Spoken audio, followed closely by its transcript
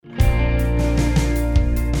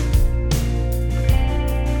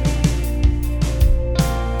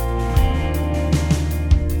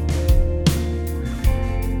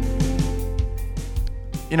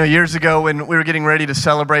You know, years ago when we were getting ready to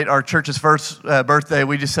celebrate our church's first birthday,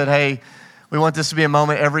 we just said, hey, we want this to be a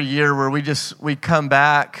moment every year where we come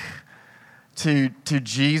back to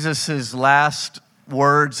Jesus' last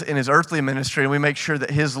words in his earthly ministry, and we make sure that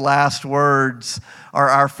his last words are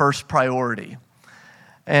our first priority.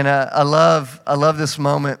 And I love this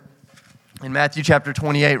moment in Matthew chapter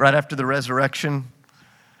 28, right after the resurrection.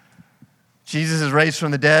 Jesus is raised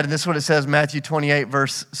from the dead, and this is what it says, Matthew 28,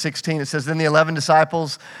 verse 16. It says, then the 11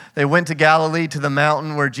 disciples, they went to Galilee to the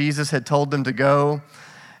mountain where Jesus had told them to go.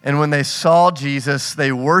 And when they saw Jesus,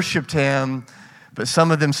 they worshiped him, but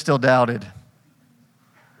some of them still doubted.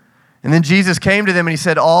 And then Jesus came to them and he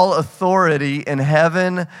said, all authority in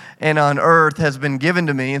heaven and on earth has been given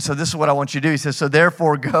to me. And so this is what I want you to do. He says, so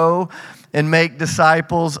therefore go and make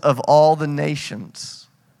disciples of all the nations,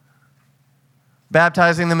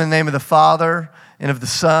 baptizing them in the name of the Father and of the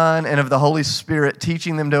Son and of the Holy Spirit,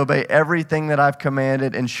 teaching them to obey everything that I've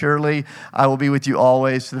commanded, and surely I will be with you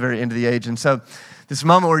always to the very end of the age. And so this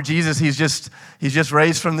moment where Jesus, he's just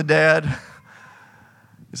raised from the dead.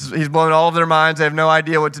 He's blown all of their minds. They have no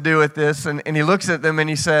idea what to do with this. And he looks at them and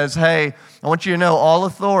he says, hey, I want you to know all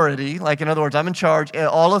authority, like in other words, I'm in charge,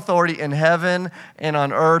 all authority in heaven and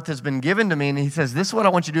on earth has been given to me. And he says, this is what I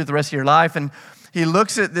want you to do with the rest of your life. And he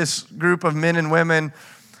looks at this group of men and women,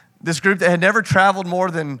 this group that had never traveled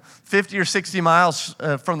more than 50 or 60 miles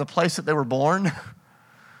from the place that they were born.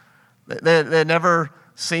 They had never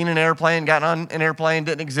seen an airplane, gotten on an airplane,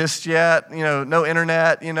 didn't exist yet, no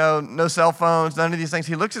internet, no cell phones, none of these things.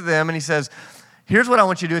 He looks at them and he says, here's what I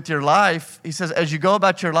want you to do with your life. He says, as you go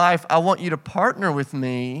about your life, I want you to partner with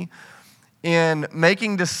me in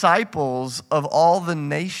making disciples of all the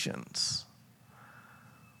nations,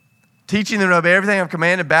 teaching them to obey everything I've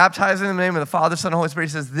commanded, baptizing them in the name of the Father, Son, and Holy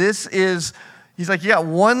Spirit. He says, he's like, you got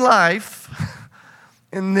one life,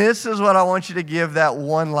 and this is what I want you to give that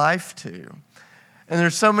one life to. And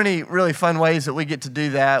there's so many really fun ways that we get to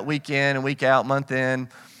do that week in and week out, month in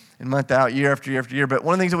and month out, year after year after year. But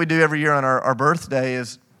one of the things that we do every year on our birthday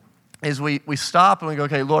is we stop and we go,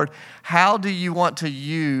 okay, Lord, how do you want to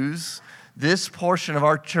use this portion of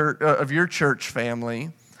our church, of your church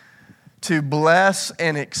family, to bless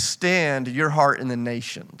and extend your heart in the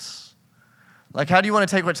nations? Like, how do you want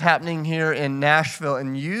to take what's happening here in Nashville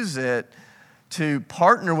and use it to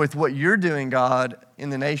partner with what you're doing, God, in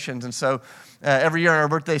the nations? And so every year on our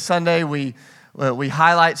birthday Sunday, we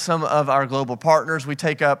highlight some of our global partners. We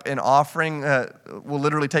take up an offering. We'll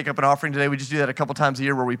literally take up an offering today. We just do that a couple times a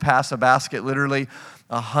year where we pass a basket. Literally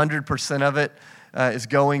 100% of it is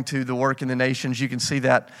going to the work in the nations. You can see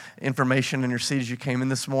that information in your seat as you came in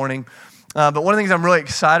this morning. But one of the things I'm really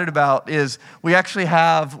excited about is we actually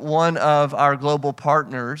have one of our global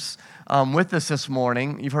partners with us this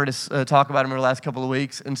morning. You've heard us talk about him over the last couple of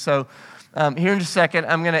weeks. And so here in just a second,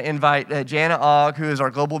 I'm going to invite Jana Og, who is our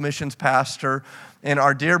global missions pastor, and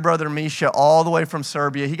our dear brother Misha, all the way from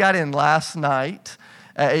Serbia. He got in last night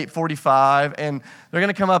at 8:45, and they're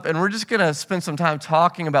going to come up, and we're just going to spend some time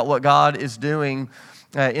talking about what God is doing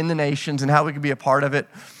in the nations and how we can be a part of it.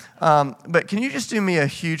 But can you just do me a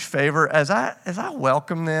huge favor? As I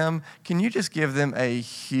welcome them, can you just give them a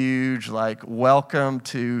huge, welcome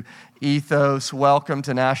to Ethos, welcome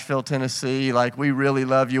to Nashville, Tennessee. We really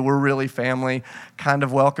love you. We're really family kind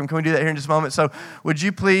of welcome. Can we do that here in just a moment? So would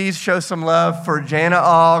you please show some love for Jana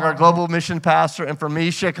Og, our global mission pastor, and for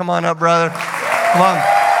Misha? Come on up, brother. Come on.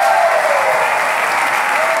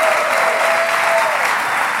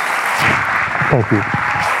 Thank you.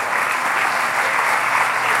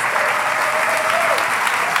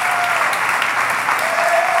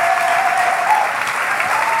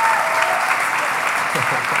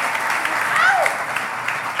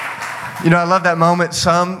 I love that moment.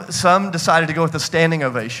 Some decided to go with a standing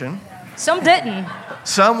ovation. Some didn't.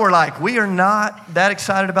 Some were like, we are not that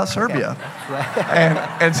excited about Serbia. And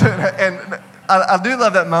I do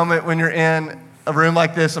love that moment when you're in a room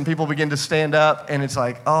like this and people begin to stand up and it's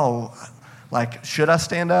like, oh, should I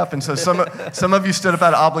stand up? And so some of you stood up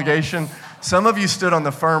out of obligation. Some of you stood on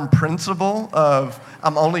the firm principle of,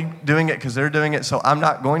 I'm only doing it because they're doing it, so I'm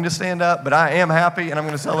not going to stand up, but I am happy and I'm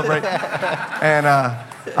going to celebrate. And I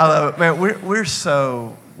love it. Man,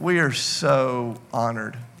 we are so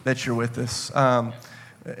honored that you're with us.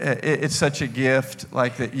 It's such a gift,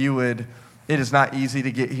 that it is not easy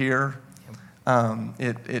to get here.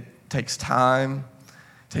 It takes time,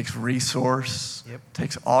 takes resource,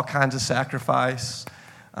 takes all kinds of sacrifice.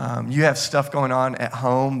 You have stuff going on at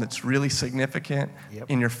home that's really significant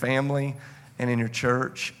in your family and in your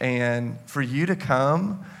church. And for you to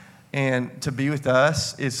come and to be with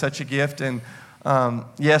us is such a gift. And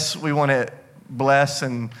yes, we want to bless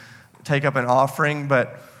and take up an offering,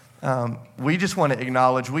 but we just want to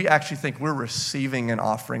acknowledge, we actually think we're receiving an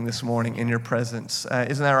offering this morning in your presence.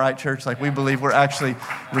 Isn't that right, church? Like, we believe we're actually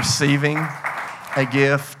receiving a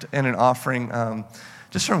gift and an offering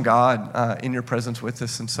just from God in your presence with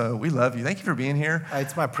us. And so we love you. Thank you for being here.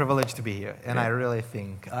 It's my privilege to be here, and I really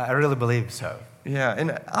believe so. Yeah,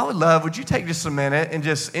 and I would you take just a minute and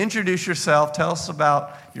just introduce yourself, tell us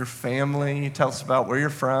about your family, tell us about where you're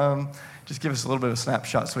from, just give us a little bit of a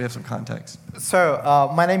snapshot so we have some context.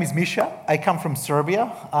 So my name is Misha. I come from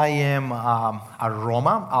Serbia. I am a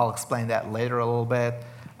Roma. I'll explain that later a little bit.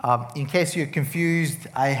 In case you're confused,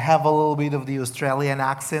 I have a little bit of the Australian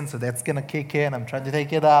accent, so that's going to kick in. I'm trying to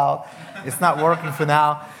take it out. It's not working for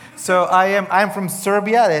now. So I'm from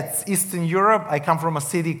Serbia. That's Eastern Europe. I come from a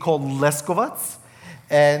city called Leskovac.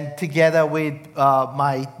 And together with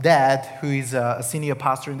my dad, who is a senior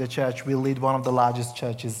pastor in the church, we lead one of the largest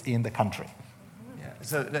churches in the country. Yeah.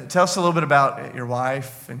 So tell us a little bit about your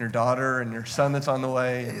wife and your daughter and your son that's on the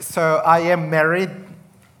way. So I am married,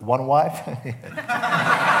 one wife.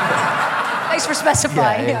 Thanks for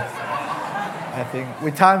specifying. Yeah, I think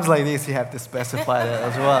with times like this, you have to specify that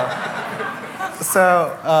as well.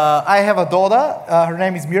 So I have a daughter. Her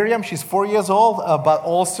name is Miriam. She's 4 years old, but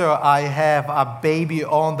also I have a baby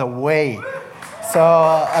on the way. So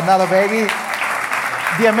another baby.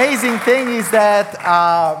 The amazing thing is that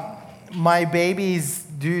my baby is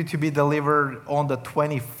due to be delivered on the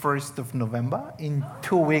 21st of November in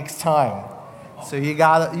 2 weeks' time. So you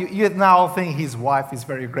now think his wife is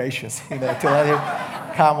very gracious, to let him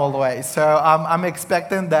come all the way. So I'm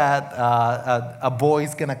expecting that a boy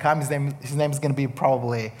is gonna come. His name is gonna be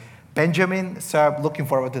probably Benjamin. So I'm looking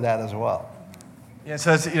forward to that as well. Yeah,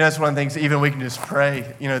 so that's one of the things. Even we can just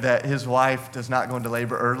pray, that his wife does not go into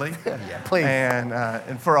labor early. Yeah, please.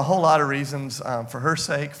 And for a whole lot of reasons, for her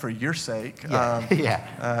sake, for your sake,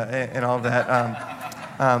 and all of that.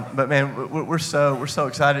 But man, we're so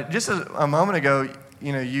excited. Just a moment ago,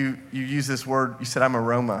 you used this word. You said, "I'm a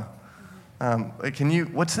Roma."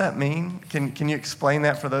 What's that mean? Can you explain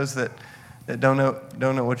that for those that don't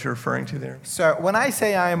know what you're referring to there? So when I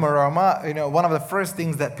say I am a Roma, one of the first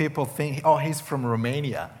things that people think, oh, he's from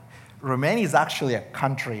Romania. Romania is actually a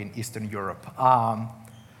country in Eastern Europe.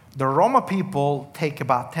 The Roma people take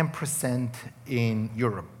about 10% in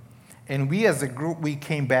Europe. And we as a group, we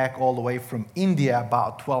came back all the way from India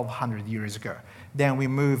about 1,200 years ago. Then we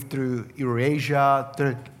moved through Eurasia,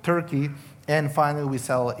 Turkey, and finally we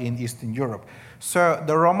settled in Eastern Europe. So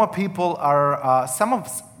the Roma people are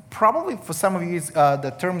probably for some of you,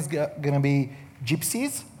 the term's going to be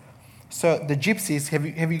gypsies. So the gypsies,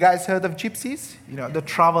 have you guys heard of gypsies? The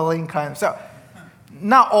traveling kind of. So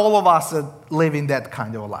not all of us are living that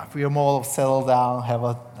kind of life. We are more settled down, have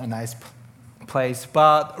a nice place.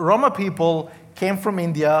 But Roma people came from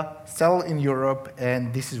India, settled in Europe,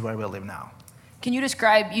 and this is where we live now. Can you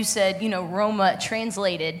describe, you said, Roma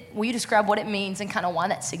translated. Will you describe what it means and kind of why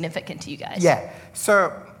that's significant to you guys? Yeah.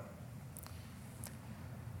 So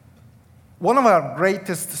one of our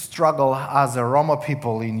greatest struggle as a Roma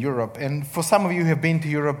people in Europe, and for some of you who have been to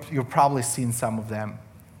Europe, you've probably seen some of them,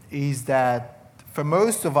 is that for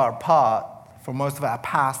most of our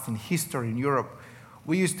past in history in Europe,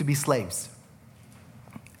 we used to be slaves.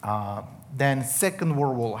 Then Second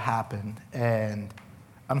World War happened, and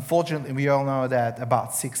unfortunately, we all know that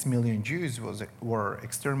about 6 million Jews were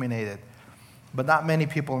exterminated. But not many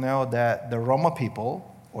people know that the Roma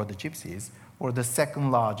people, or the Gypsies, were the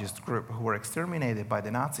second largest group who were exterminated by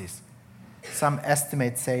the Nazis. Some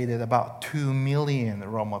estimates say that about 2 million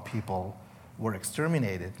Roma people were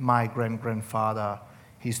exterminated. My great-grandfather,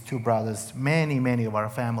 his two brothers, many of our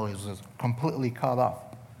families was completely cut off.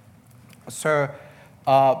 So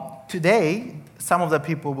today, some of the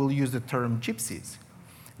people will use the term gypsies.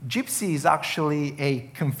 Gypsy is actually a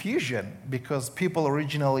confusion because people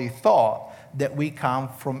originally thought that we come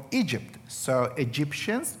from Egypt. So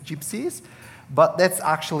Egyptians, gypsies, but that's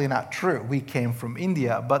actually not true. We came from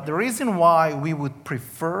India. But the reason why we would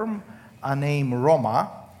prefer a name Roma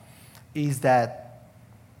is that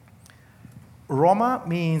Roma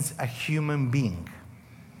means a human being.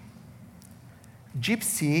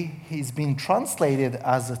 Gypsy has been translated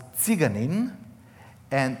as a Tsiganin,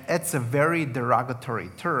 and it's a very derogatory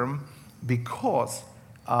term because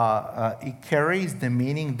it carries the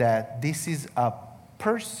meaning that this is a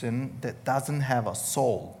person that doesn't have a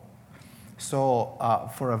soul. So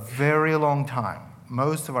for a very long time,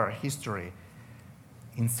 most of our history,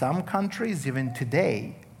 in some countries, even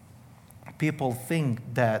today, people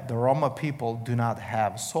think that the Roma people do not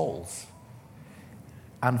have souls.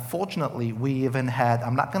 Unfortunately, we even had,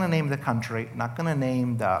 I'm not going to name the country, not going to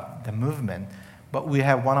name the movement, But we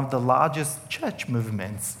have one of the largest church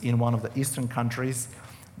movements in one of the Eastern countries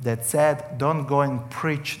that said, don't go and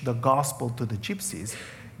preach the gospel to the gypsies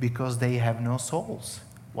because they have no souls.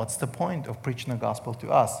 What's the point of preaching the gospel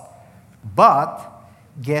to us? But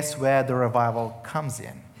guess where the revival comes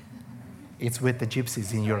in? It's with the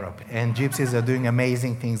gypsies in Europe. And gypsies are doing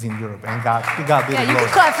amazing things in Europe. And God be the glory. Yeah, you can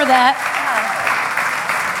clap for that.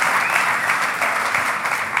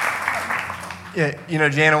 Yeah, you know,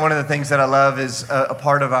 Jana, one of the things that I love is a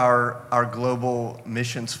part of our global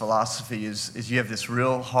missions philosophy is you have this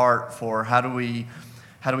real heart for how do we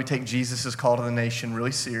take Jesus' call to the nation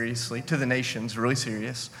really seriously, to the nations really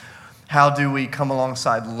serious. How do we come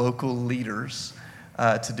alongside local leaders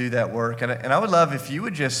to do that work? And I would love if you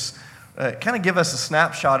would just kind of give us a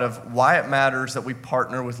snapshot of why it matters that we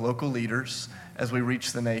partner with local leaders as we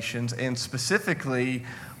reach the nations, and specifically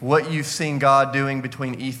what you've seen God doing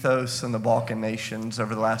between Ethos and the Balkan nations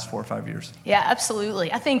over the last 4 or 5 years. Yeah,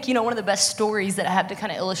 absolutely. I think, one of the best stories that I have to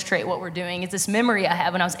kind of illustrate what we're doing is this memory I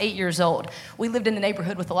have when I was 8 years old. We lived in the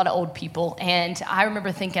neighborhood with a lot of old people, and I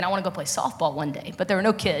remember thinking, I want to go play softball one day, but there were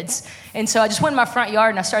no kids. And so I just went in my front yard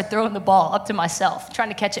and I started throwing the ball up to myself, trying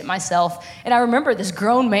to catch it myself. And I remember this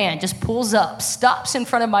grown man just pulls up, stops in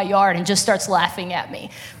front of my yard, and just starts laughing at me.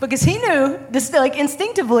 Because he knew, this like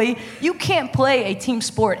instinctively, you can't play a team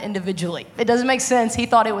sport individually. It doesn't make sense. He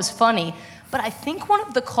thought it was funny. But I think one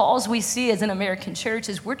of the calls we see as an American church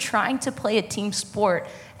is we're trying to play a team sport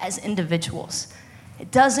as individuals. It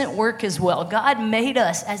doesn't work as well. God made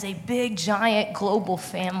us as a big, giant, global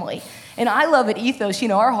family. And I love at Ethos,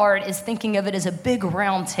 our heart is thinking of it as a big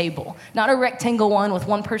round table, not a rectangle one with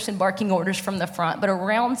one person barking orders from the front, but a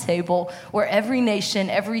round table where every nation,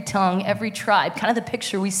 every tongue, every tribe, kind of the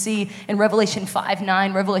picture we see in Revelation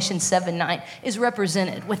 5:9, Revelation 7:9, is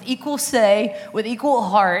represented with equal say, with equal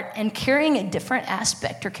heart, and carrying a different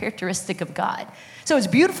aspect or characteristic of God. So it's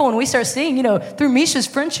beautiful when we start seeing, through Misha's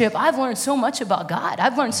friendship, I've learned so much about God.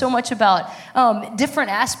 I've learned so much about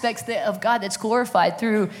different aspects of God that's glorified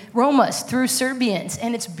through Romas, through Serbians.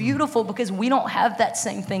 And it's beautiful because we don't have that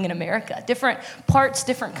same thing in America. Different parts,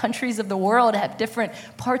 different countries of the world have different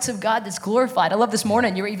parts of God that's glorified. I love this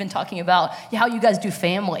morning you were even talking about how you guys do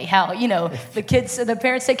family, how, the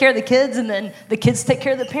parents take care of the kids and then the kids take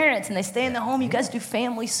care of the parents and they stay in the home. You guys do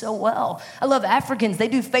family so well. I love Africans. They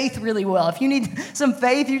do faith really well. If you need some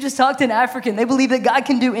faith, you just talk to an African. They believe that God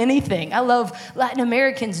can do anything. I love Latin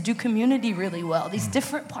Americans do community really well. These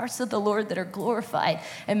different parts of the Lord that are glorified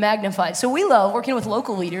and magnified. So we love working with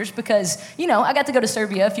local leaders because, I got to go to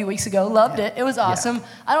Serbia a few weeks ago. Loved it. It was awesome. Yeah.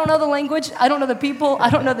 I don't know the language. I don't know the people. I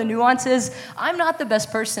don't know the nuances. I'm not the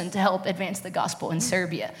best person to help advance the gospel in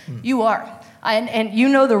Serbia. You are. And you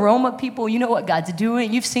know the Roma people, you know what God's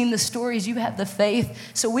doing. You've seen the stories, you have the faith.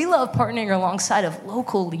 So we love partnering alongside of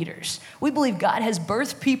local leaders. We believe God has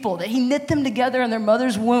birthed people, that he knit them together in their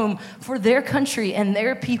mother's womb for their country and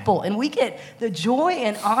their people. And we get the joy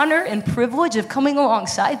and honor and privilege of coming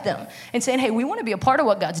alongside them and saying, hey, we want to be a part of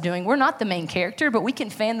what God's doing. We're not the main character, but we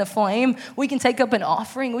can fan the flame. We can take up an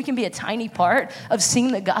offering. We can be a tiny part of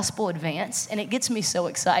seeing the gospel advance. And it gets me so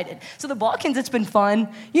excited. So the Balkans, it's been fun.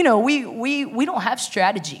 We don't have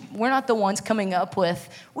strategy. We're not the ones coming up with,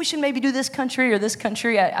 we should maybe do this country or this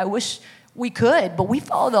country. I wish we could, but we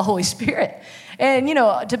follow the Holy Spirit. And,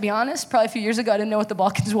 to be honest, probably a few years ago, I didn't know what the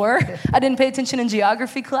Balkans were. I didn't pay attention in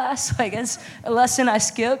geography class. I guess a lesson I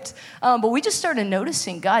skipped. But we just started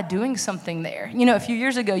noticing God doing something there. A few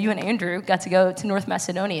years ago, you and Andrew got to go to North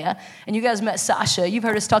Macedonia, and you guys met Sasha. You've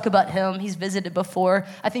heard us talk about him. He's visited before.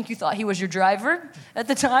 I think you thought he was your driver at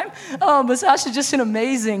the time. But Sasha's just an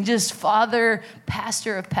amazing, father,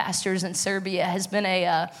 pastor of pastors in Serbia, has been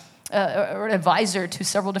an advisor to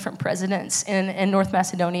several different presidents in North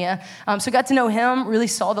Macedonia. So got to know him, really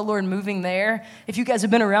saw the Lord moving there. If you guys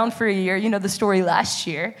have been around for a year, you know the story last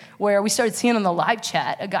year where we started seeing on the live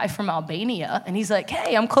chat a guy from Albania, and he's like,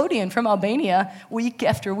 hey, I'm Clodian from Albania, week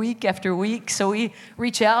after week after week. So we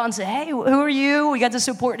reach out and say, hey, who are you? We got to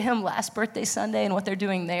support him last birthday Sunday and what they're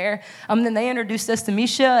doing there. Then they introduced us to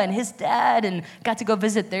Misha and his dad and got to go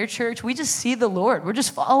visit their church. We just see the Lord. We're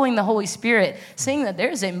just following the Holy Spirit, seeing that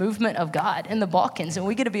there's a movement of God in the Balkans, and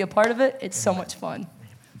we get to be a part of it. It's so much fun.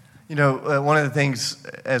 One of the things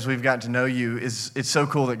as we've gotten to know you is it's so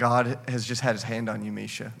cool that God has just had his hand on you,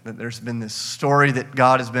 Misha. That there's been this story that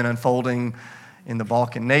God has been unfolding in the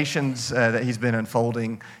Balkan nations, that he's been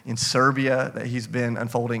unfolding in Serbia, that he's been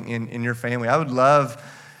unfolding in your family. I would love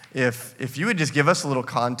if you would just give us a little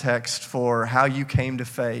context for how you came to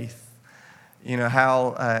faith.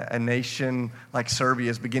 How a nation like Serbia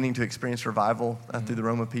is beginning to experience revival through the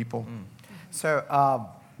Roma people. So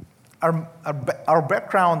our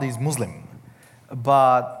background is Muslim.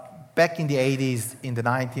 But back in the 80s, in the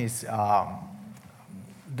 90s,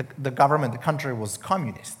 the government, the country was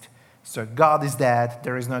communist. So God is dead,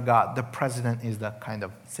 there is no God. The president is the kind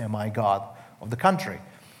of semi-God of the country.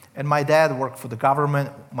 And my dad worked for the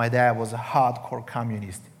government. My dad was a hardcore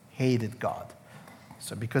communist, hated God.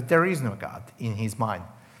 So because there is no God in his mind.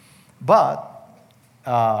 But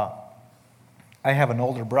I have an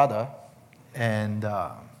older brother, and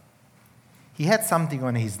he had something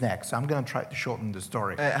on his neck. So I'm going to try to shorten the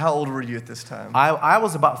story. How old were you at this time? I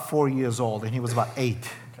was about 4 years old, and he was about 8.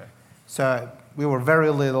 Okay. So we were very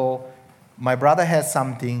little. My brother had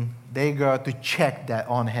something. They go to check that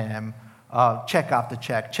on him, check after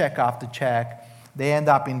check, check after check. They end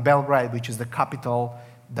up in Belgrade, which is the capital,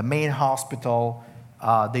 the main hospital.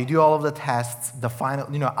 They do all of the tests. The final,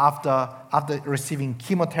 after receiving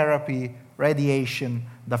chemotherapy, radiation,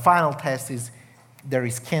 the final test is there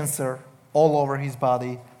is cancer all over his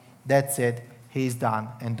body. That's it. He's done.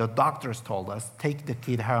 And the doctors told us, take the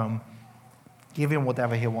kid home, give him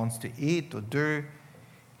whatever he wants to eat or do.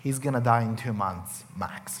 He's going to die in 2 months,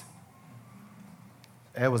 max.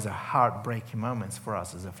 It was a heartbreaking moment for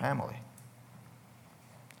us as a family.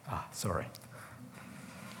 Sorry.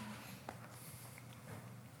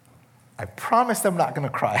 I promised I'm not going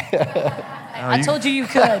to cry. I told you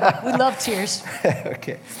could. We love tears.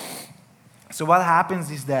 Okay. So what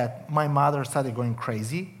happens is that my mother started going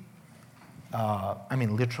crazy.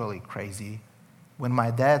 Literally crazy. When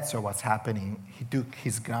my dad saw what's happening, he took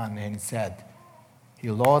his gun and he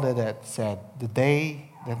loaded it, said, the day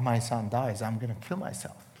that my son dies, I'm going to kill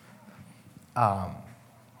myself.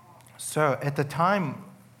 So at the time,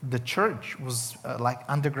 the church was like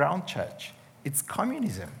underground church. It's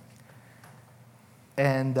communism.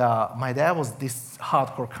 And my dad was this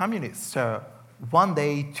hardcore communist. So one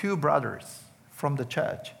day, 2 brothers from the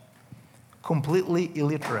church, completely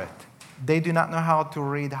illiterate. They do not know how to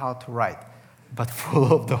read, how to write, but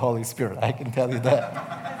full of the Holy Spirit, I can tell you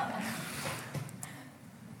that.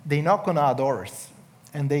 They knock on our doors,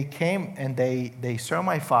 and they came and they saw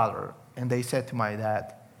my father, and they said to my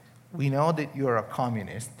dad, we know that you're a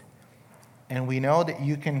communist, and we know that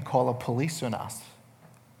you can call a police on us.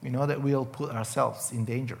 We know that we'll put ourselves in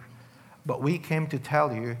danger. But we came to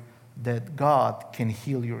tell you that God can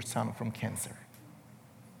heal your son from cancer.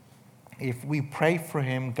 If we pray for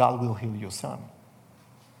him, God will heal your son.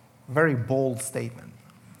 Very bold statement.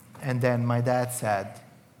 And then my dad said,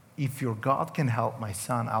 if your God can help my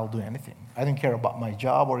son, I'll do anything. I don't care about my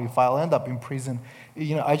job or if I'll end up in prison.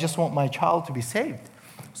 I just want my child to be saved.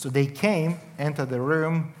 So they came, entered the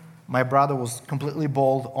room. My brother was completely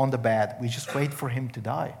bald on the bed. We just wait for him to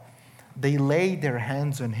die. They laid their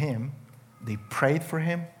hands on him. They prayed for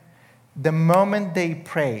him. The moment they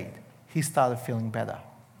prayed, he started feeling better.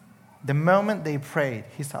 The moment they prayed,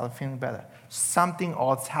 he started feeling better. Something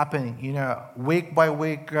odd's happening. Week by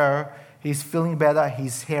week, he's feeling better.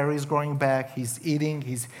 His hair is growing back. He's eating.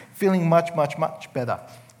 He's feeling much, much, much better.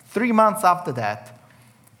 3 months after that,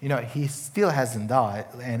 he still hasn't died.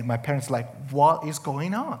 And my parents are like, what is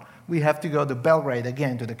going on? We have to go to Belgrade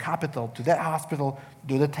again, to the capital, to that hospital,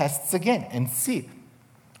 do the tests again and see.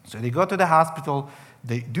 So they go to the hospital.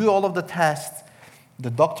 They do all of the tests. The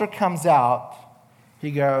doctor comes out.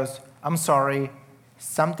 He goes, I'm sorry,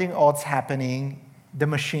 something odd's happening. The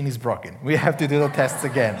machine is broken. We have to do the tests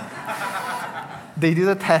again. They do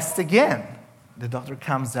the test again. The doctor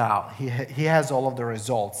comes out. He has all of the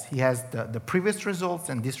results. He has the previous results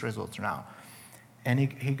and these results now. And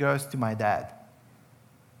he goes to my dad,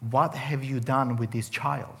 what have you done with this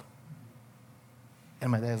child? And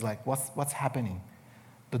my dad's like, what's happening?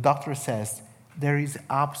 The doctor says, there is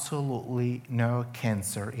absolutely no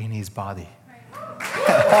cancer in his body.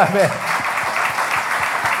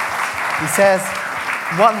 He says,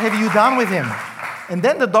 what have you done with him? And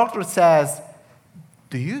then the doctor says,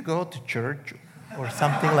 do you go to church or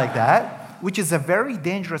something like that? Which is a very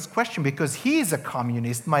dangerous question because he is a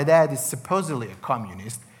communist. My dad is supposedly a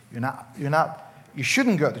communist. You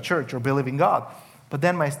shouldn't go to church or believe in God. But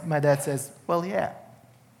then my dad says, well, yeah,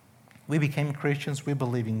 we became Christians, we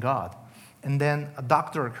believe in God. And then a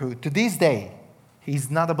doctor who, to this day,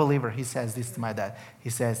 he's not a believer, he says this to my dad. He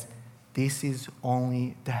says, this is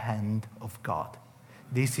only the hand of God.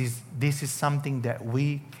 This is something that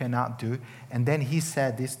we cannot do. And then he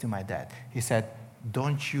said this to my dad. He said,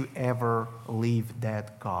 don't you ever leave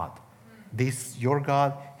that God. This, your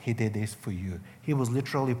God, he did this for you. He was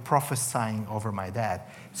literally prophesying over my dad.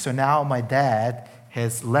 So now my dad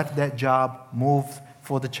has left that job, moved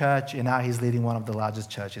for the church, and now he's leading one of the largest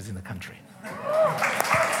churches in the country.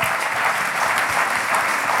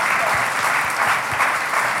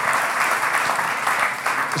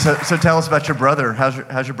 So tell us about your brother.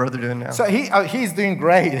 How's your brother doing now? So he's doing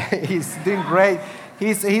great. He's doing great.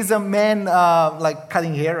 He's a man like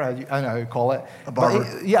cutting hair. I don't know how you call it. A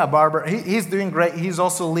barber. A barber. He's doing great. He's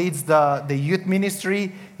also leads the youth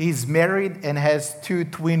ministry. He's married and has 2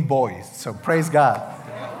 twin boys. So praise God.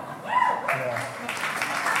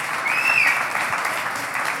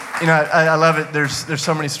 You know, I love it. There's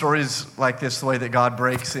so many stories like this, the way that God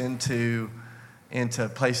breaks into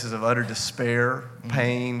places of utter despair,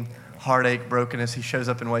 pain, heartache, brokenness. He shows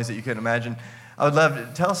up in ways that you couldn't imagine. I would love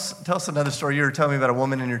to tell us another story. You were telling me about a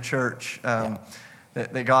woman in your church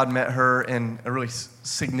that God met her in a really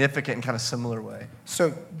significant and kind of similar way.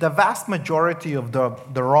 So the vast majority of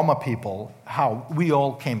the Roma people, how we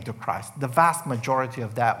all came to Christ, the vast majority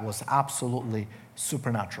of that was absolutely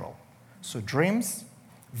supernatural. So dreams,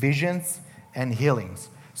 visions, and healings.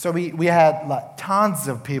 So we had like tons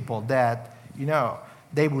of people that,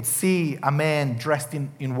 they would see a man dressed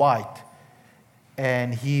in white,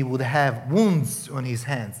 and he would have wounds on his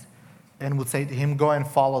hands, and would say to him, go and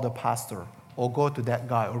follow the pastor, or go to that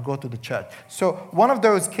guy, or go to the church. So one of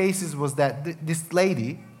those cases was that this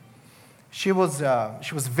lady, she was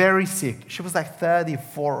very sick. She was like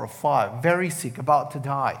 34 or 5, very sick, about to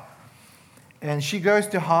die. And she goes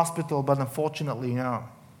to hospital, but unfortunately,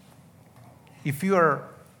 if you are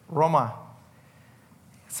Roma,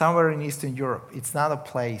 somewhere in Eastern Europe, it's not a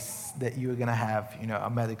place that you're going to have, a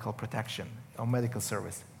medical protection or medical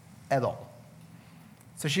service at all.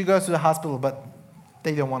 So she goes to the hospital, but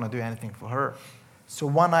they don't want to do anything for her. So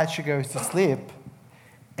one night she goes to sleep,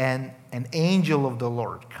 and an angel of the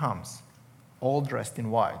Lord comes, all dressed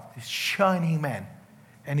in white, this shining man.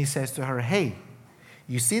 And he says to her, hey,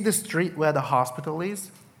 you see the street where the hospital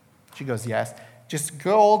is? She goes, yes. Just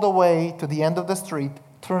go all the way to the end of the street,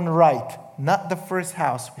 turn right, not the first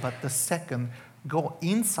house, but the second. Go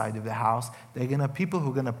inside of the house. There are going to be people who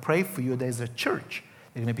are going to pray for you. There's a church.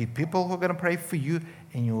 There are going to be people who are going to pray for you,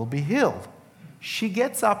 and you will be healed. She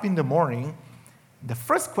gets up in the morning. The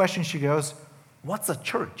first question she goes, what's a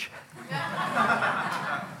church?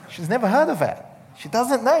 She's never heard of it. She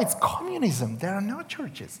doesn't know. It's communism. There are no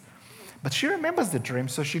churches. But she remembers the dream,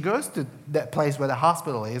 so she goes to that place where the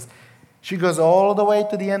hospital is. She goes all the way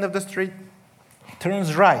to the end of the street,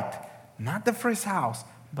 turns right, not the first house,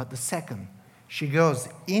 but the second. She goes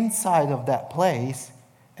inside of that place,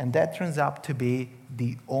 and that turns out to be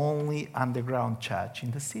the only underground church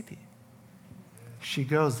in the city. She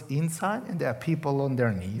goes inside, and there are people on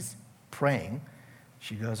their knees praying.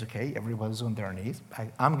 She goes, okay, everybody's on their knees.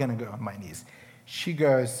 I'm going to go on my knees. She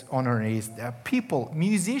goes on her knees. There are people,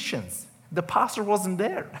 musicians. The pastor wasn't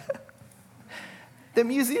there. The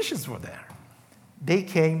musicians were there. They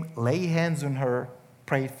came, lay hands on her,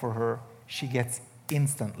 prayed for her. She gets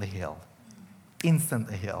instantly healed.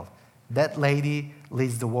 Instantly healed. That lady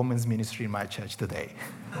leads the women's ministry in my church today.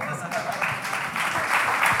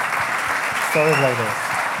 Stories like this.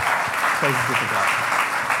 Praise be to God.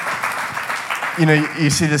 You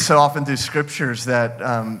see this so often through scriptures that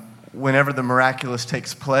whenever the miraculous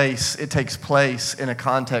takes place, it takes place in a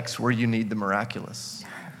context where you need the miraculous.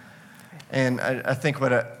 And I think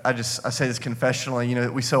I say this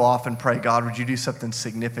confessionally, we so often pray, God, would you do something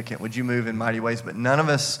significant? Would you move in mighty ways? But none of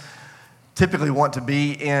us typically want to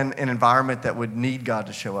be in an environment that would need God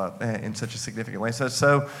to show up in such a significant way.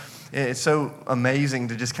 So it's so amazing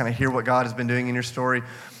to just kind of hear what God has been doing in your story.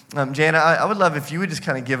 Jana, I would love if you would just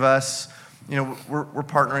kind of give us, we're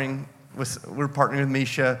partnering with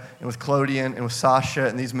Misha and with Clodian and with Sasha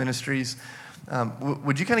and these ministries.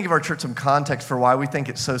 Would you kind of give our church some context for why we think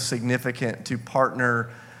it's so significant to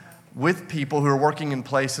partner with people who are working in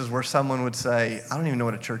places where someone would say, I don't even know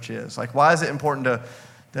what a church is? Like, why is it important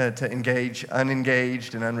to engage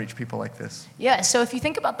unengaged and unreached people like this? Yeah, so if you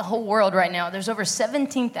think about the whole world right now, there's over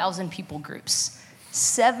 17,000 people groups.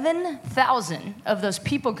 7,000 of those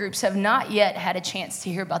people groups have not yet had a chance to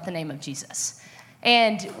hear about the name of Jesus.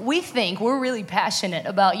 And we're really passionate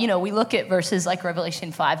about, we look at verses like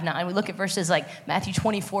Revelation 5:9. We look at verses like Matthew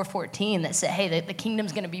 24:14 that say, hey, the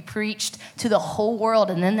kingdom's going to be preached to the whole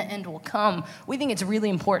world and then the end will come. We think it's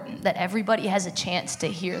really important that everybody has a chance to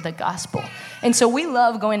hear the gospel. And so we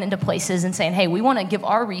love going into places and saying, hey, we want to give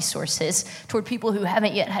our resources toward people who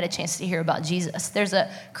haven't yet had a chance to hear about Jesus. There's a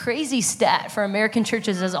crazy stat for American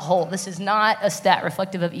churches as a whole. This is not a stat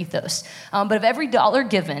reflective of ethos. But of every dollar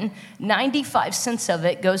given, 95 cents of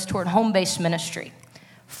it goes toward home-based ministry.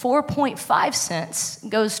 4.5 cents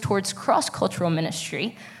goes towards cross-cultural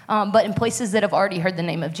ministry, but in places that have already heard the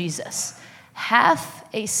name of Jesus. Half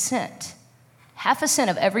a cent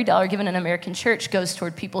of every dollar given in American church goes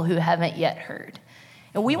toward people who haven't yet heard.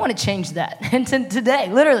 And we want to change that. And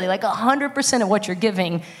today, literally, like 100% of what you're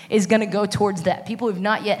giving is going to go towards that. People who've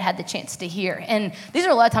not yet had the chance to hear. And these are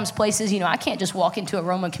a lot of times places, I can't just walk into a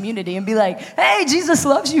Roma community and be like, hey, Jesus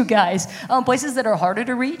loves you guys. Places that are harder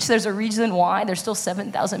to reach, there's a reason why. There's still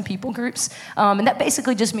 7,000 people groups. And that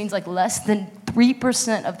basically just means like less than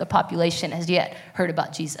 3% of the population has yet heard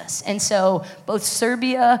about Jesus. And so both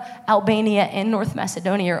Serbia, Albania, and North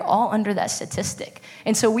Macedonia are all under that statistic.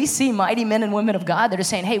 And so we see mighty men and women of God that are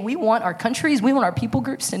saying, hey, we want our countries, we want our people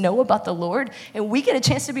groups to know about the Lord, and we get a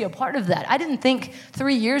chance to be a part of that. I didn't think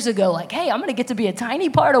 3 years ago, like, hey, I'm going to get to be a tiny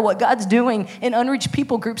part of what God's doing in unreached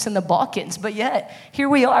people groups in the Balkans. But yet, here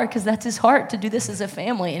we are, because that's his heart, to do this as a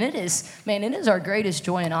family. And it is our greatest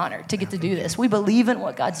joy and honor to get to do this. We believe in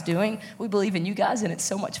what God's doing. We believe in you guys, and it's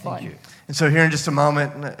so much fun. And so here in just a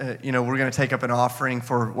moment, we're going to take up an offering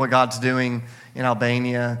for what God's doing in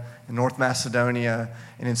Albania, in North Macedonia,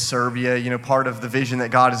 and in Serbia. Part of the vision that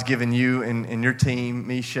God has given you and your team,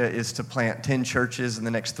 Misha, is to plant 10 churches in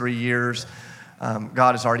the next 3 years.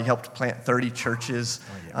 God has already helped plant 30 churches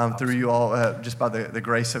through you all just by the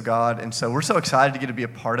grace of God. And so we're so excited to get to be a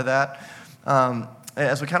part of that.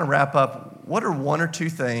 As we kind of wrap up, what are one or two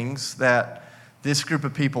things that this group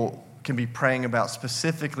of people can be praying about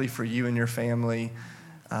specifically for you and your family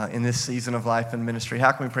in this season of life and ministry?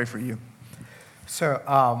 How can we pray for you?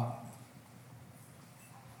 So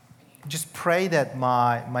just pray that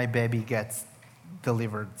my baby gets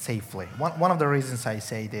delivered safely. One of the reasons I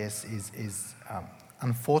say this is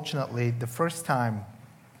unfortunately the first time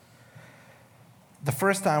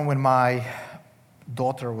when my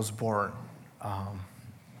daughter was born,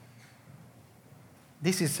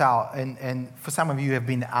 this is how, and for some of you who have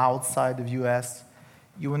been outside of U.S.,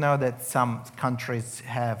 you will know that some countries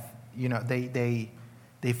have, they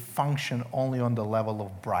function only on the level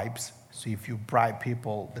of bribes. So if you bribe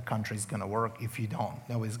people, the country is going to work. If you don't,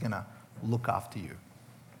 nobody's going to look after you.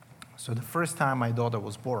 So the first time my daughter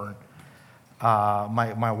was born,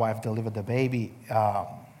 my wife delivered the baby.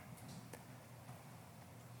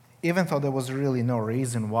 Even though there was really no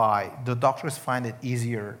reason why, the doctors find it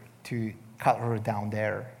easier to cut her down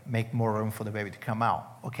there, make more room for the baby to come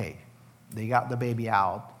out. Okay, they got the baby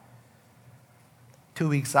out. 2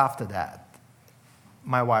 weeks after that,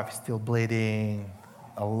 my wife is still bleeding,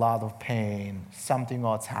 a lot of pain, something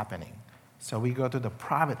odd's happening. So we go to the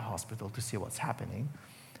private hospital to see what's happening.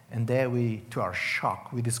 And there to our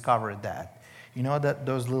shock, we discovered that, that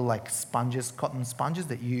those little like sponges, cotton sponges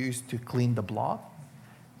that you use to clean the blood,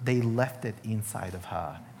 they left it inside of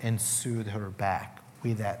her and sewed her back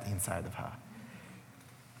with that inside of her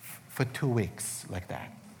for 2 weeks like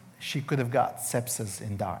that. She could have got sepsis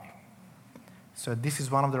and died. So this is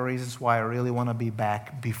one of the reasons why I really want to be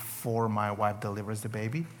back before my wife delivers the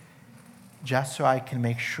baby, just so I can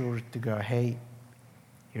make sure to go, hey,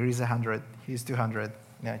 here is 100, here's 200.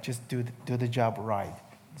 Just do the job right,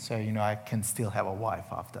 so I can still have a wife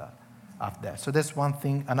after that. So that's one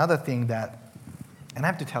thing. Another thing that, and I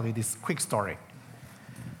have to tell you this quick story.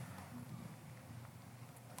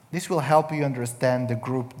 This will help you understand the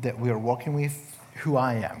group that we are working with, who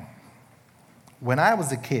I am. When I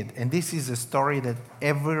was a kid, and this is a story that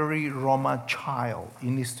every Roma child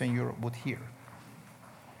in Eastern Europe would hear.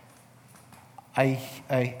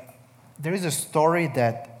 There is a story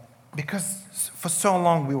that, because for so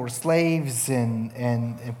long we were slaves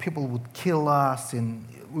and people would kill us and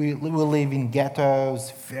we live in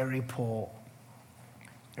ghettos, very poor.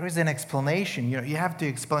 There is an explanation. You have to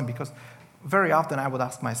explain, because very often I would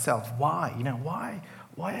ask myself, why?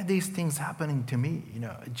 Why are these things happening to me?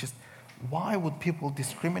 Why would people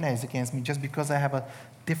discriminate against me just because I have a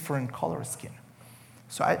different color skin?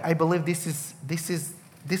 So I believe this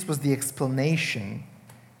was the explanation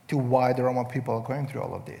to why the Roma people are going through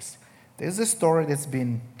all of this. There's a story that's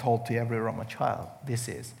been told to every Roma child,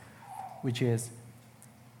 which is,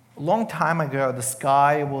 a long time ago, the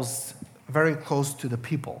sky was very close to the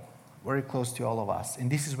people, very close to all of us.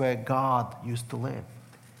 And this is where God used to live,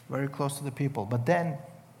 very close to the people. But then,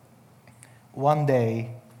 one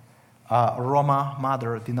day, a Roma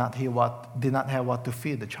mother did not have what to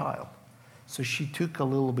feed the child. So she took a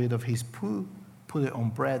little bit of his poo, put it on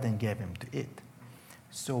bread, and gave him to eat.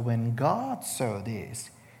 So when God saw this,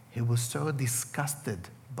 he was so disgusted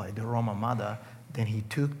by the Roma mother, then he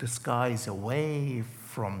took the skies away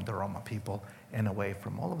from the Roma people and away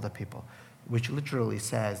from all of the people, which literally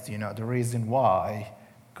says, the reason why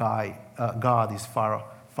God is far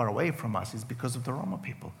away from us is because of the Roma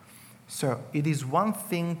people. So it is one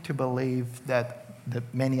thing to believe that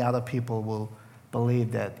many other people will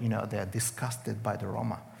believe that, they're disgusted by the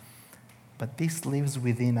Roma. But this lives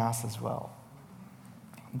within us as well.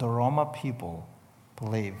 The Roma people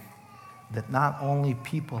believe that not only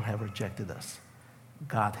people have rejected us,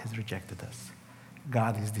 God has rejected us.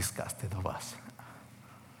 God is disgusted of us.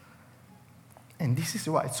 And this is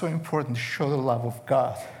why it's so important to show the love of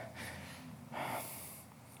God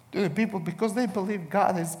to the people, because they believe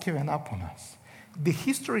God has given up on us. The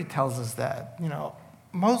history tells us that,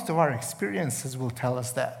 most of our experiences will tell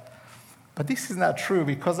us that. But this is not true,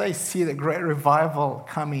 because I see the great revival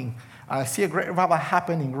coming. I see a great revival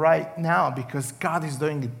happening right now because God is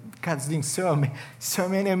doing so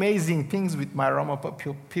many amazing things with my Roma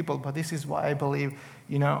people. But this is why I believe,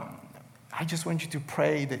 I just want you to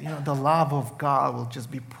pray that, the love of God will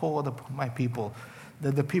just be poured upon my people,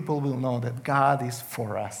 that the people will know that God is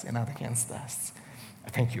for us and not against us.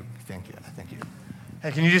 Thank you.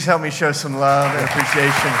 Hey, can you just help me show some love and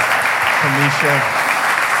appreciation from Misha?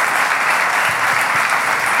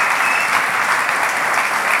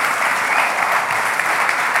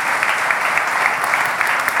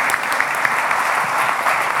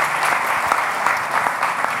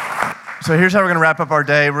 So here's how we're going to wrap up our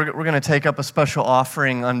day. We're going to take up a special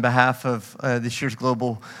offering on behalf of this year's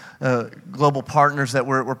global partners that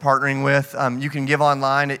we're partnering with. You can give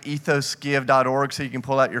online at ethosgive.org, so you can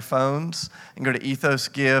pull out your phones and go to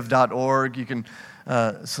ethosgive.org. You can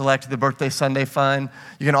select the Birthday Sunday Fund.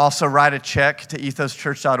 You can also write a check to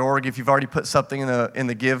ethoschurch.org. If you've already put something in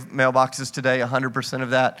the give mailboxes today, 100%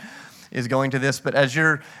 of that is going to this. But as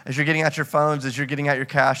you're getting out your phones, as you're getting out your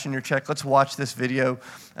cash and your check, let's watch this video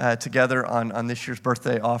together on this year's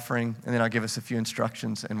birthday offering, and then I'll give us a few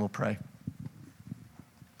instructions and we'll pray.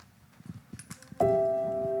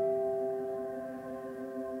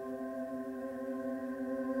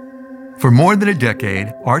 For more than a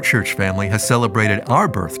decade, our church family has celebrated our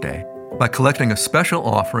birthday by collecting a special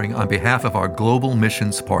offering on behalf of our global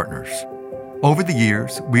missions partners. Over the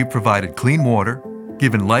years, we've provided clean water,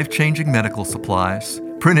 given life-changing medical supplies,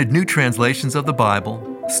 printed new translations of the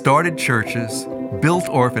Bible, started churches, built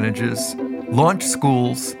orphanages, launched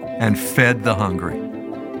schools, and fed the hungry.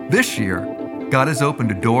 This year, God has opened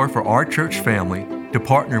a door for our church family to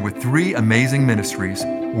partner with 3 amazing ministries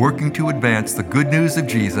working to advance the good news of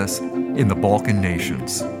Jesus in the Balkan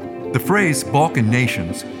nations. The phrase Balkan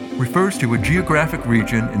nations refers to a geographic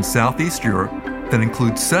region in Southeast Europe that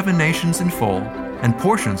includes 7 nations in full and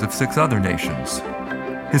portions of 6 other nations.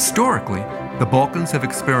 Historically, the Balkans have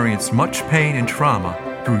experienced much pain and trauma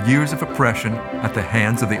through years of oppression at the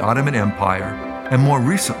hands of the Ottoman Empire and more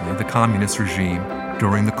recently the communist regime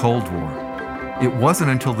during the Cold War. It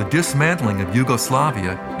wasn't until the dismantling of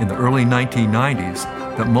Yugoslavia in the early 1990s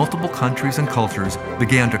that multiple countries and cultures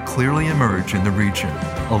began to clearly emerge in the region,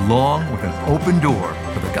 along with an open door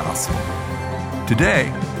for the gospel. Today,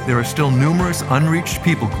 there are still numerous unreached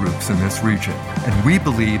people groups in this region, and we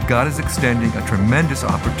believe God is extending a tremendous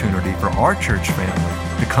opportunity for our church family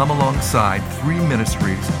to come alongside 3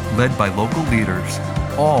 ministries led by local leaders,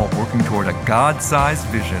 all working toward a God-sized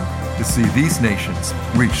vision to see these nations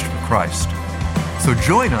reached for Christ. So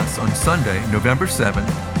join us on Sunday, November 7th,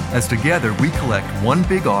 as together we collect one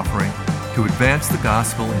big offering to advance the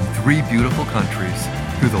gospel in 3 beautiful countries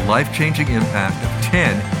through the life-changing impact of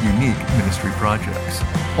 10 unique ministry projects,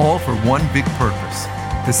 all for one big purpose,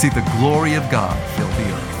 to see the glory of God fill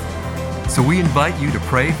the earth. So we invite you to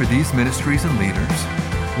pray for these ministries and leaders.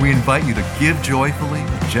 We invite you to give joyfully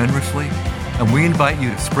and generously, and we invite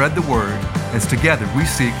you to spread the word as together we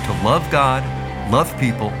seek to love God, love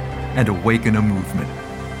people, and awaken a movement.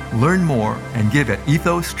 Learn more and give at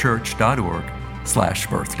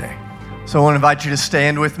ethoschurch.org/birthday. So I want to invite you to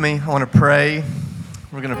stand with me. I want to pray.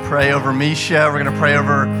 We're going to pray over Misha. We're going to pray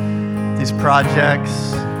over these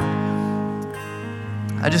projects.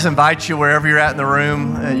 I just invite you wherever you're at in the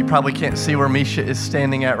room. You probably can't see where Misha is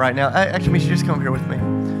standing at right now. Actually, Misha, just come over here with me.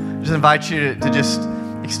 I just invite you to just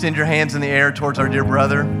extend your hands in the air towards our dear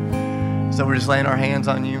brother. So we're just laying our hands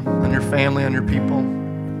on you, on your family, on your people.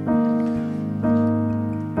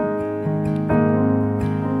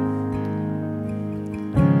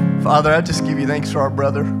 Father, I just give you thanks for our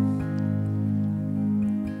brother.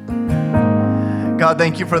 God,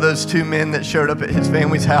 thank you for those 2 men that showed up at his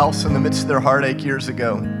family's house in the midst of their heartache years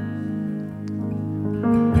ago.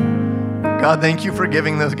 God, thank you for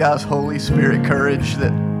giving those guys Holy Spirit courage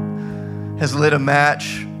that has lit a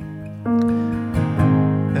match,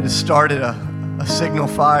 that has started a signal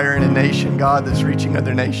fire in a nation, God, that's reaching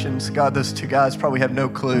other nations. God, those 2 guys probably have no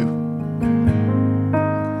clue.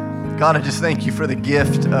 God, I just thank you for the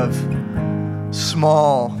gift of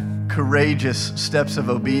small, courageous steps of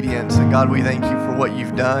obedience. And God, we thank you for what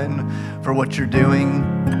you've done, for what you're doing,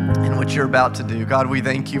 and what you're about to do. God, we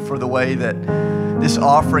thank you for the way that this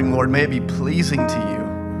offering, Lord, may it be pleasing to you.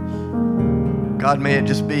 God, may it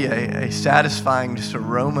just be a satisfying just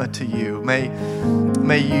aroma to you. May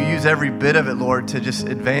you use every bit of it, Lord, to just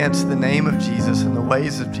advance the name of Jesus and the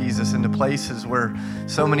ways of Jesus into places where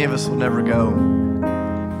so many of us will never go.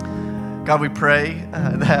 God, we pray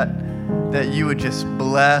that you would just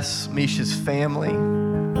bless Misha's family,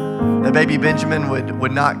 that baby Benjamin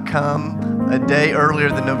would not come a day earlier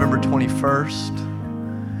than November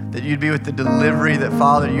 21st, that you'd be with the delivery, that,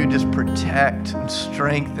 Father, you just protect and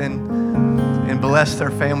strengthen and bless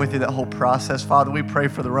their family through that whole process. Father, we pray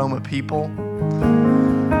for the Roma people,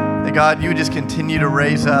 that, God, you would just continue to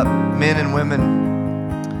raise up men and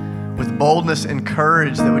women with boldness and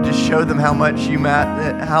courage that would just show them how much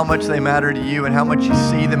they matter to you and how much you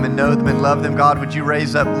see them and know them and love them. God, would you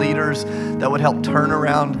raise up leaders that would help turn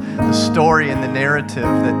around the story and the narrative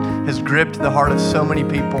that has gripped the heart of so many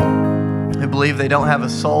people who believe they don't have a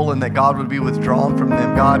soul and that God would be withdrawn from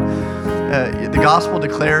them. God, the gospel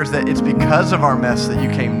declares that it's because of our mess that you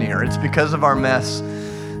came near. It's because of our mess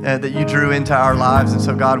that you drew into our lives. And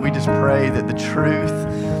so, God, we just pray that the truth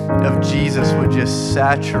of Jesus would just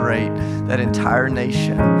saturate that entire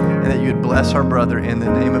nation and that you would bless our brother in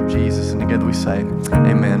the name of Jesus. And together we say,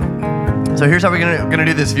 amen. So here's how we're gonna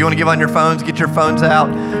do this. If you want to give on your phones, get your phones out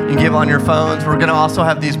and give on your phones. We're gonna also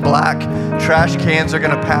have these black trash cans. They're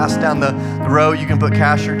gonna pass down the row. You can put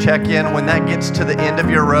cash or check in. When that gets to the end of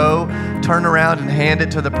your row, turn around and hand it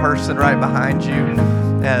to the person right behind you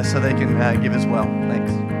so they can give as well.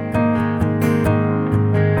 Thanks.